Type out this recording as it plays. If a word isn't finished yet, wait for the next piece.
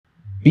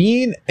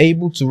Being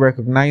able to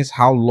recognize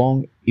how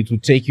long it will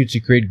take you to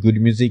create good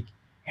music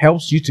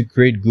helps you to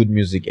create good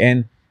music.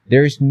 And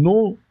there is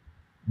no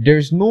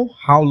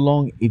how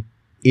long it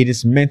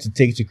is meant to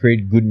take to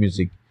create good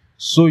music.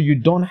 So you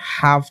don't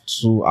have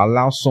to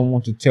allow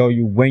someone to tell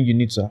you when you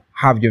need to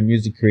have your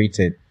music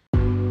created.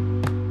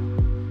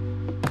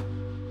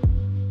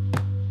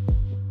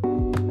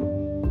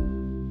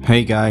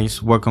 Hey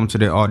guys, welcome to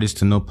the Artists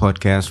to Know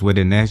podcast, where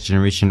the next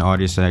generation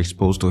artists are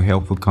exposed to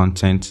helpful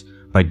content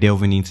by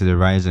delving into the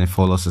rise and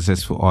fall of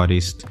successful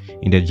artists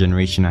in the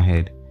generation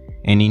ahead.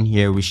 And in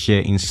here, we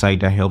share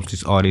insight that helps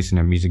these artists in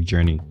their music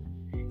journey.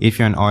 If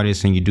you're an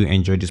artist and you do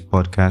enjoy this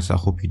podcast, I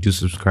hope you do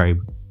subscribe.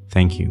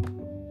 Thank you.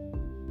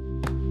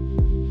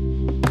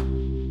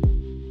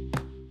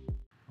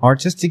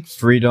 Artistic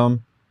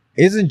freedom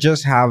isn't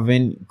just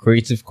having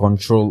creative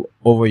control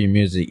over your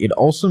music. It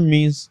also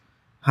means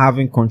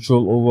having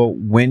control over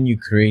when you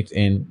create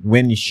and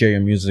when you share your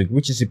music,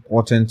 which is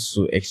important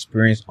to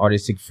experience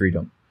artistic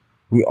freedom.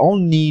 We all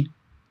need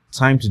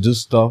time to do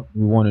stuff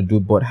we want to do,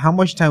 but how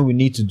much time we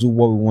need to do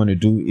what we want to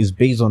do is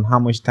based on how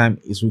much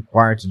time is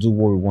required to do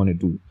what we want to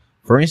do.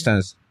 For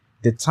instance,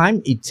 the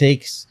time it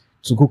takes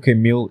to cook a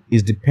meal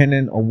is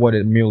dependent on what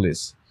a meal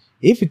is.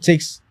 If it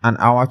takes an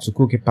hour to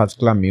cook a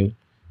particular meal,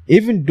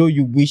 even though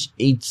you wish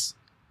it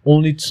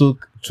only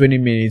took 20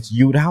 minutes,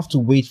 you would have to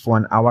wait for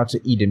an hour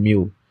to eat a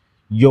meal.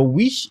 Your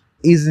wish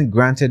isn't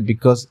granted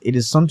because it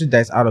is something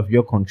that is out of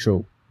your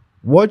control.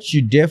 What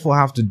you therefore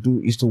have to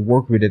do is to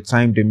work with the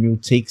time the meal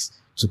takes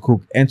to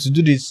cook. And to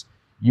do this,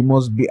 you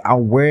must be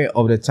aware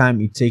of the time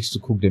it takes to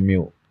cook the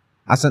meal.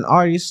 As an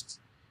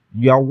artist,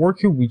 you are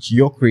working with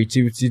your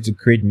creativity to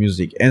create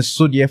music. And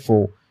so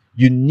therefore,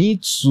 you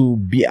need to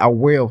be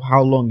aware of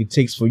how long it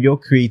takes for your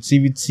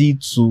creativity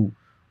to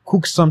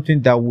cook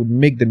something that would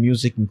make the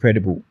music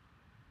incredible.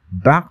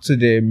 Back to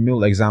the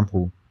meal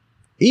example.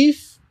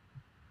 If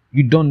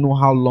you don't know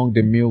how long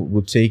the meal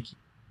will take,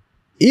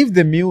 if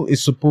the meal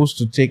is supposed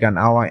to take an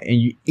hour and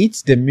you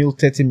eat the meal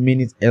 30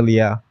 minutes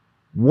earlier,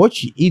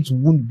 what you eat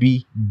won't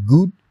be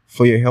good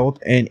for your health,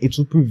 and it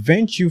will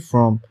prevent you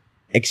from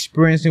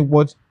experiencing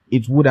what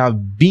it would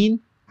have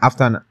been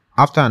after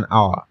an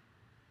hour.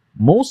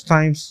 Most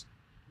times,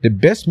 the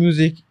best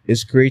music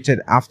is created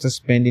after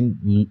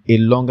spending a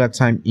longer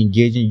time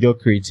engaging your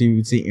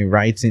creativity in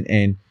writing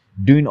and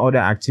doing other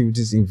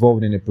activities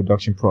involved in the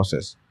production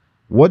process.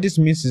 What this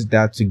means is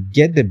that to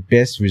get the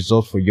best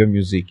result for your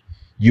music,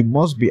 you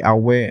must be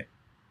aware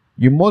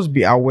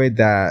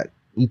that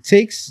it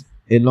takes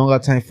a longer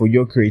time for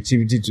your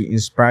creativity to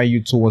inspire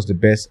you towards the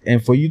best,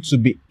 and for you to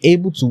be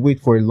able to wait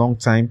for a long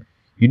time,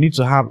 you need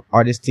to have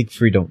artistic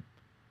freedom.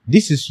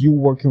 This is you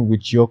working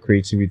with your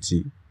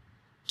creativity.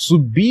 To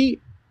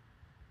be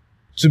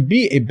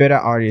a better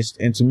artist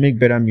and to make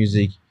better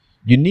music,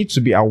 you need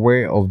to be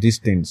aware of these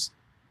things.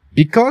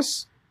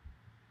 Because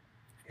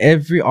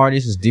every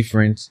artist is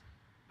different,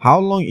 how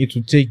long it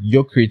will take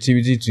your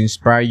creativity to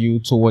inspire you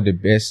toward the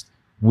best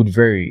would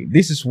vary.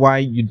 This is why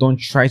you don't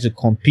try to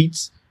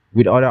compete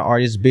with other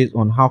artists based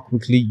on how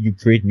quickly you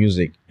create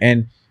music.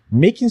 And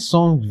making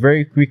songs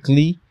very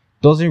quickly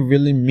doesn't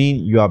really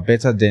mean you are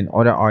better than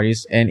other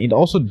artists, and it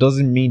also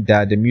doesn't mean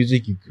that the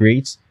music you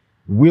create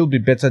will be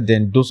better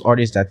than those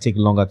artists that take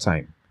longer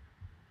time.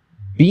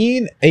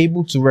 Being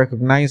able to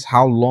recognize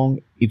how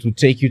long it will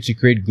take you to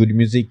create good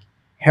music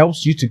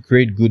helps you to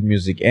create good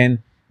music. And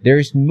there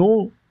is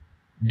no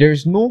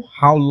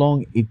how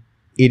long it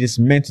is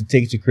meant to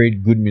take to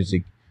create good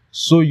music.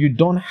 So you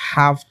don't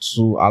have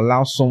to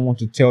allow someone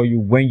to tell you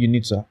when you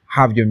need to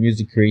have your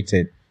music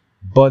created.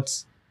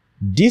 But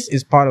this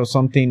is part of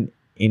something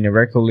in a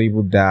record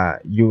label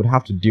that you would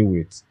have to deal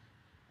with.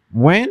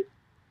 When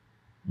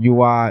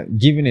you are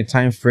given a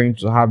time frame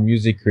to have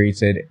music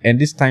created,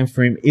 and this time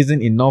frame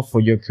isn't enough for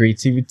your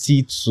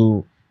creativity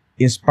to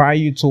inspire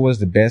you towards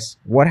the best,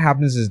 what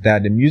happens is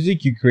that the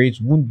music you create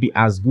won't be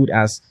as good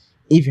as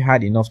if you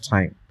had enough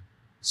time.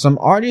 Some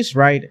artists,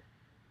 right,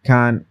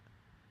 can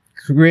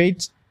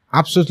create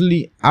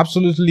absolutely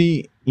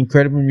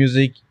incredible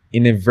music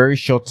in a very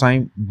short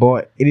time,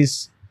 but it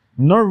is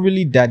not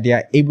really that they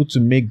are able to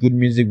make good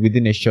music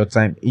within a short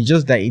time. It's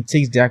just that it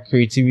takes their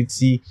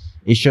creativity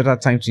a shorter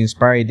time to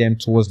inspire them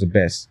towards the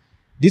best.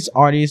 These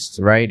artists,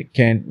 right,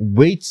 can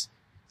wait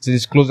till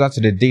it's closer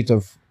to the date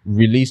of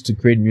release to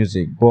create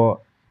music. But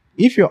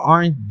if you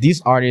aren't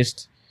this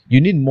artist, you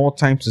need more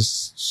time.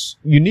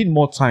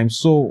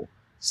 So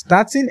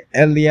starting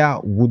earlier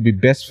would be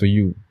best for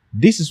you.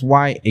 This is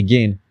why,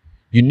 again,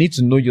 you need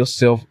to know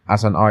yourself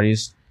as an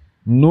artist.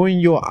 Knowing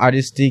your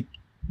artistic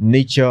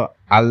nature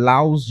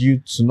allows you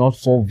to not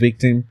fall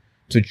victim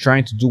to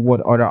trying to do what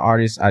other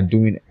artists are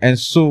doing. And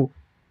so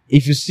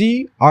if you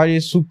see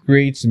artists who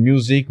create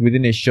music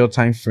within a short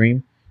time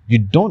frame, you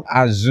don't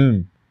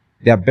assume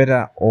they're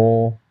better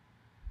or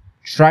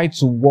try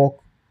to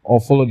walk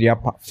or follow their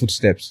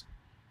footsteps.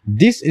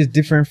 This is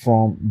different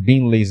from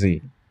being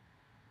lazy.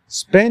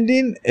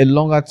 Spending a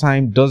longer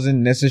time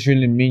doesn't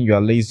necessarily mean you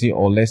are lazy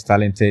or less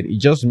talented. It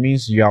just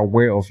means you are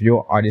aware of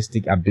your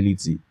artistic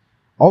ability.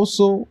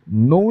 Also,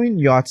 knowing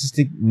your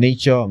artistic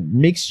nature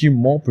makes you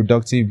more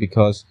productive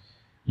because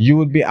you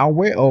would be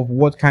aware of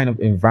what kind of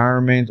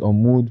environment or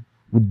mood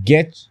would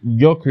get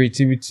your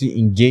creativity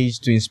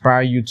engaged to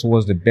inspire you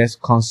towards the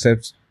best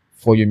concepts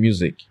for your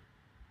music.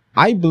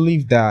 I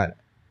believe that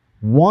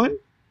one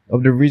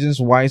of the reasons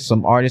why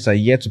some artists are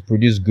yet to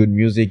produce good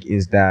music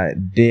is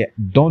that they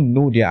don't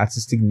know their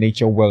artistic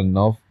nature well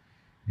enough.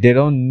 They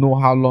don't know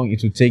how long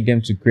it will take them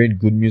to create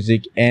good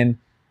music, and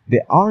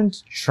they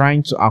aren't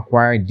trying to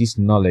acquire this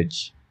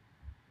knowledge.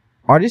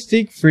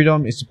 Artistic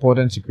freedom is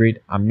important to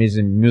create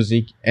amazing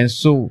music, and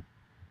so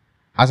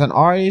as an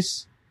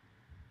artist,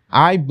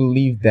 I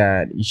believe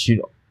that you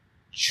should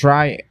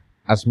try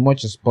as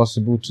much as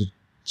possible to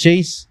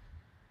chase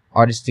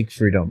artistic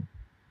freedom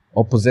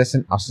or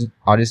possessing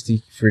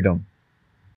artistic freedom.